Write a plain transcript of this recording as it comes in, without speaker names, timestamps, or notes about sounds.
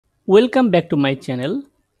Welcome back to my channel.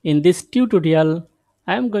 In this tutorial,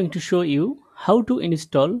 I am going to show you how to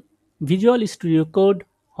install Visual Studio Code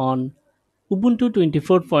on Ubuntu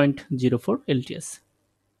 24.04 LTS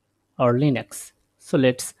or Linux. So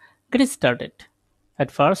let's get started. At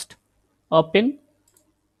first, open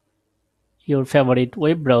your favorite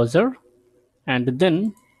web browser and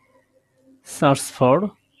then search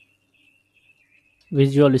for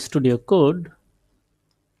Visual Studio Code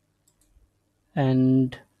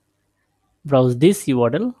and browse this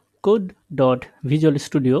URL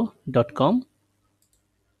code.visualstudio.com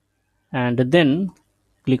and then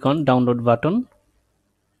click on download button.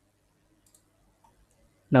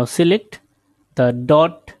 Now select the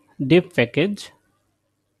 .dev package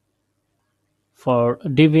for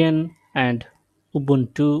Debian and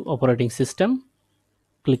Ubuntu operating system.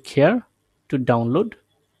 Click here to download.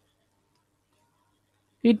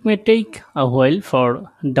 It may take a while for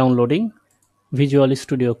downloading Visual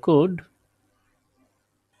Studio Code.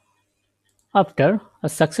 After a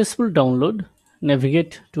successful download,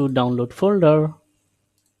 navigate to download folder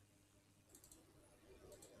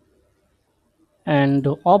and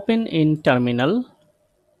open in terminal.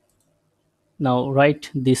 Now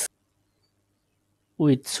write this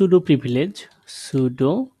with sudo privilege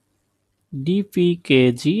sudo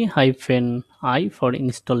dpkg-i for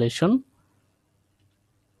installation.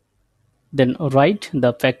 Then write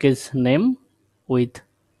the package name with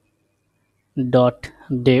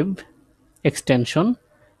 .dev extension.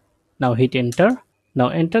 Now hit enter. Now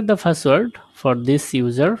enter the password for this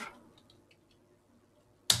user.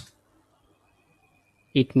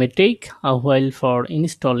 It may take a while for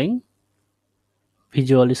installing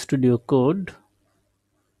Visual Studio Code.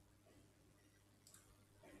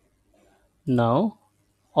 Now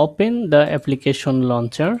open the application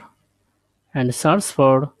launcher and search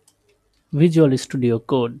for Visual Studio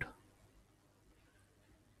Code.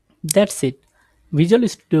 That's it. Visual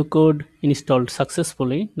Studio Code installed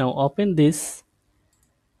successfully. Now open this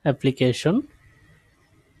application.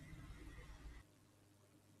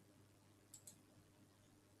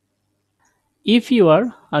 If you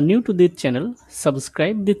are new to this channel,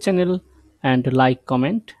 subscribe this channel and like,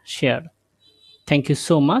 comment, share. Thank you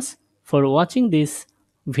so much for watching this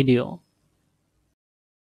video.